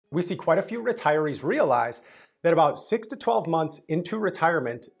We see quite a few retirees realize that about 6 to 12 months into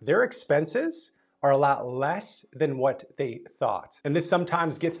retirement, their expenses are a lot less than what they thought. And this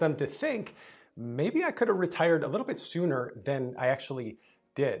sometimes gets them to think, maybe I could have retired a little bit sooner than I actually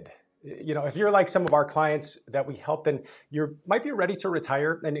did. You know, if you're like some of our clients that we help, then you might be ready to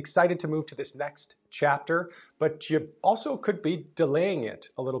retire and excited to move to this next chapter, but you also could be delaying it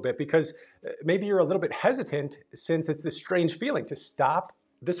a little bit because maybe you're a little bit hesitant since it's this strange feeling to stop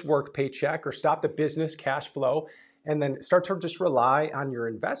this work paycheck or stop the business cash flow and then start to just rely on your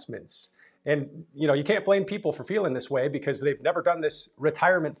investments. And you know, you can't blame people for feeling this way because they've never done this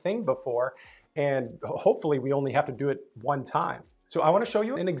retirement thing before. And hopefully we only have to do it one time. So I want to show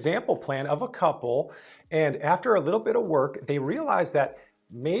you an example plan of a couple. And after a little bit of work, they realized that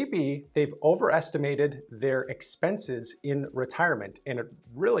maybe they've overestimated their expenses in retirement. And it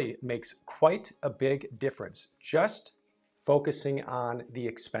really makes quite a big difference just focusing on the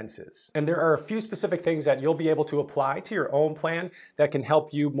expenses. And there are a few specific things that you'll be able to apply to your own plan that can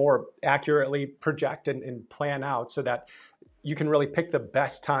help you more accurately project and plan out so that you can really pick the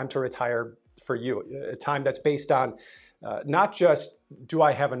best time to retire for you, a time that's based on not just do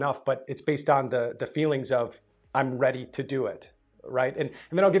I have enough, but it's based on the feelings of I'm ready to do it, right? And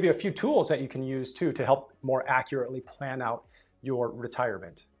then I'll give you a few tools that you can use too to help more accurately plan out your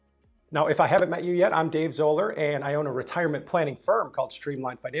retirement. Now, if I haven't met you yet, I'm Dave Zoller, and I own a retirement planning firm called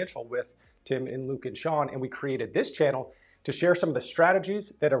Streamline Financial with Tim and Luke and Sean, and we created this channel to share some of the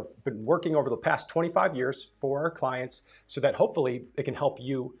strategies that have been working over the past 25 years for our clients so that hopefully it can help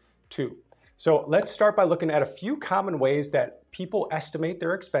you too. So let's start by looking at a few common ways that people estimate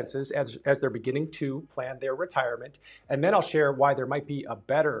their expenses as they're beginning to plan their retirement. And then I'll share why there might be a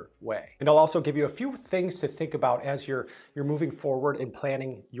better way. And I'll also give you a few things to think about as you're moving forward in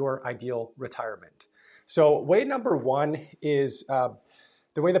planning your ideal retirement. So way number one is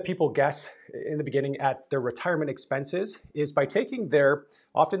the way that people guess in the beginning at their retirement expenses is by taking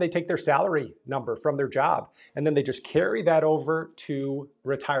often they take their salary number from their job and then they just carry that over to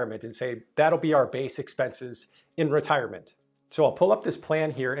retirement and say, that'll be our base expenses in retirement. So I'll pull up this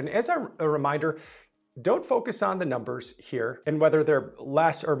plan here. And as a reminder, don't focus on the numbers here and whether they're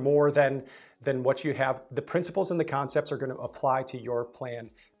less or more than what you have. The principles and the concepts are going to apply to your plan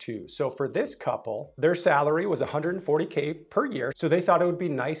too. So for this couple, their salary was $140K per year. So they thought it would be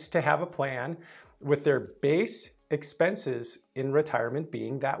nice to have a plan with their base expenses in retirement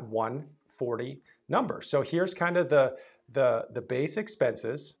being that 140 number. So here's kind of the base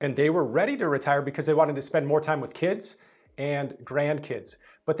expenses, and they were ready to retire because they wanted to spend more time with kids and grandkids.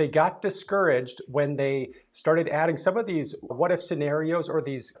 But they got discouraged when they started adding some of these what if scenarios or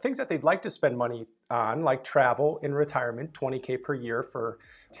these things that they'd like to spend money on, like travel in retirement, 20K per year for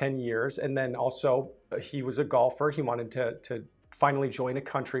 10 years. And then also he was a golfer. He wanted to finally join a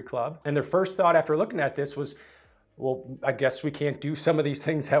country club. And their first thought after looking at this was, well, I guess we can't do some of these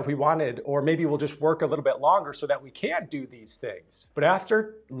things that we wanted, or maybe we'll just work a little bit longer so that we can do these things. But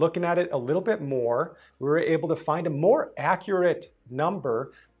after looking at it a little bit more, we were able to find a more accurate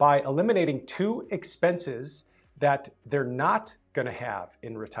number by eliminating two expenses that they're not going to have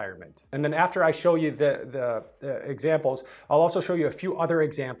in retirement. And then after I show you the examples, I'll also show you a few other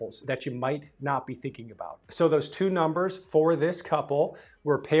examples that you might not be thinking about. So those two numbers for this couple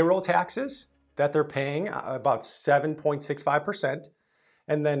were payroll taxes that they're paying about 7.65%.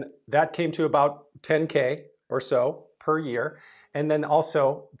 And then that came to about 10K or so per year. And then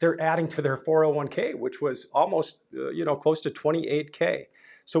also they're adding to their 401K, which was almost, close to 28K.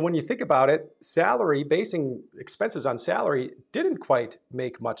 So when you think about it, basing expenses on salary didn't quite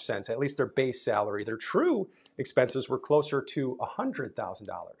make much sense, at least their base salary. Their true expenses were closer to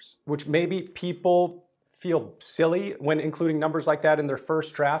 $100,000, which maybe people feel silly when including numbers like that in their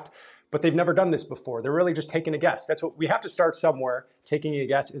first draft, but they've never done this before. They're really just taking a guess. That's what we have to start somewhere. Taking a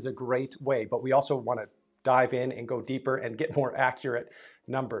guess is a great way, but we also want to dive in and go deeper and get more accurate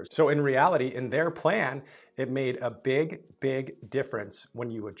numbers. So in reality, in their plan, it made a big, big difference when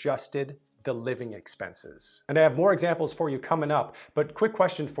you adjusted the living expenses. And I have more examples for you coming up, but quick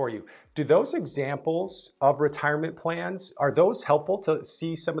question for you. Do those examples of retirement plans, are those helpful to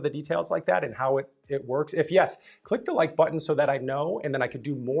see some of the details like that and how it works? If yes, click the like button so that I know, and then I could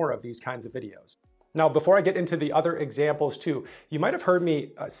do more of these kinds of videos. Now, before I get into the other examples too, you might have heard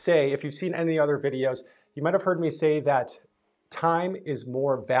me say, if you've seen any other videos, you might have heard me say that time is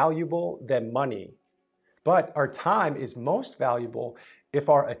more valuable than money, but our time is most valuable if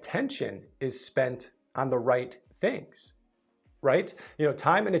our attention is spent on the right things, right?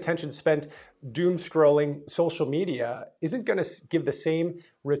 Time and attention spent doom scrolling social media isn't going to give the same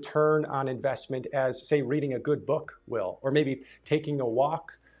return on investment as, say, reading a good book will, or maybe taking a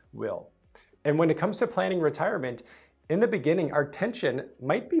walk will. And when it comes to planning retirement, in the beginning, our attention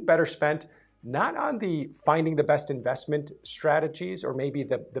might be better spent not on the finding the best investment strategies or maybe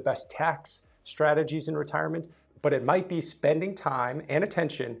the best tax strategies in retirement, but it might be spending time and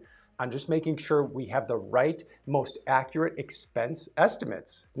attention on just making sure we have the right, most accurate expense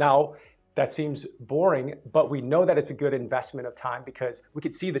estimates. Now, that seems boring, but we know that it's a good investment of time because we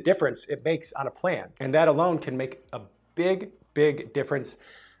can see the difference it makes on a plan. And that alone can make a big, big difference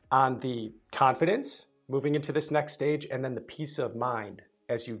on the confidence moving into this next stage and then the peace of mind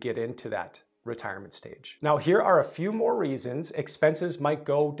as you get into that retirement stage. Now, here are a few more reasons expenses might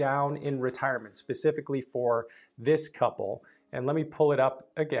go down in retirement, specifically for this couple. And let me pull it up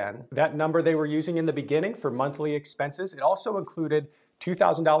again. That number they were using in the beginning for monthly expenses, it also included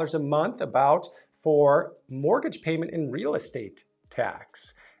 $2,000 a month about for mortgage payment and real estate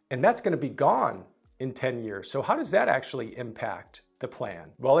tax. And that's going to be gone in 10 years. So how does that actually impact the plan?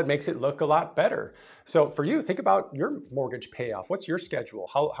 Well, it makes it look a lot better. So for you, think about your mortgage payoff. What's your schedule?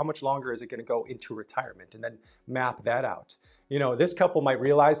 How much longer is it going to go into retirement? And then map that out. You know, this couple might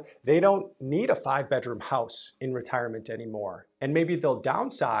realize they don't need a 5-bedroom house in retirement anymore. And maybe they'll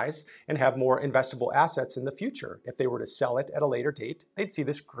downsize and have more investable assets in the future. If they were to sell it at a later date, they'd see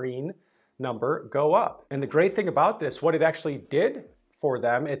this green number go up. And the great thing about this, what it actually did for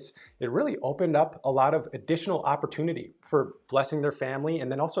them, it really opened up a lot of additional opportunity for blessing their family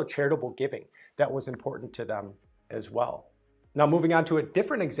and then also charitable giving that was important to them as well. Now, moving on to a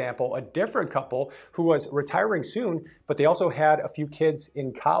different example, a different couple who was retiring soon, but they also had a few kids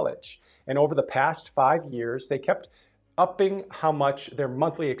in college. And over the past 5 years, they kept upping how much their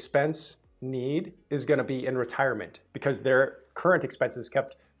monthly expense need is going to be in retirement because their current expenses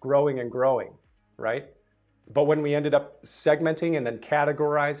kept growing and growing, right? But when we ended up segmenting and then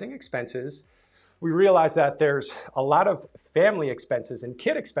categorizing expenses, we realized that there's a lot of family expenses and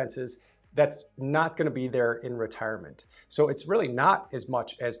kid expenses that's not going to be there in retirement. So it's really not as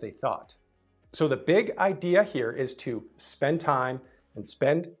much as they thought. So the big idea here is to spend time and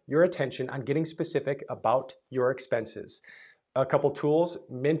spend your attention on getting specific about your expenses. A couple tools,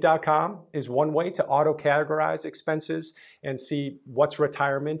 mint.com is one way to auto-categorize expenses and see what's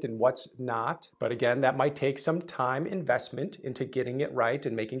retirement and what's not. But again, that might take some time investment into getting it right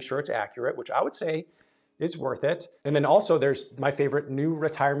and making sure it's accurate, which I would say is worth it. And then also there's my favorite new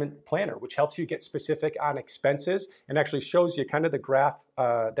retirement planner, which helps you get specific on expenses and actually shows you kind of the graph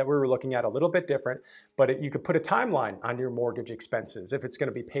that we were looking at a little bit different, but you could put a timeline on your mortgage expenses if it's going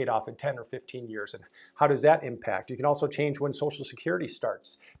to be paid off in 10 or 15 years and how does that impact. You can also change when Social Security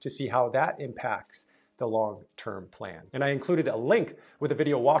starts to see how that impacts the long-term plan. And I included a link with a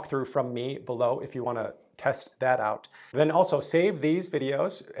video walkthrough from me below if you want to test that out. Then also save these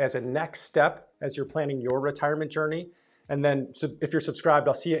videos as a next step as you're planning your retirement journey. And then if you're subscribed,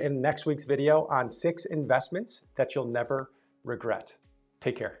 I'll see you in next week's video on 6 investments that you'll never regret.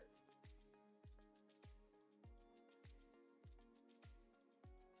 Take care.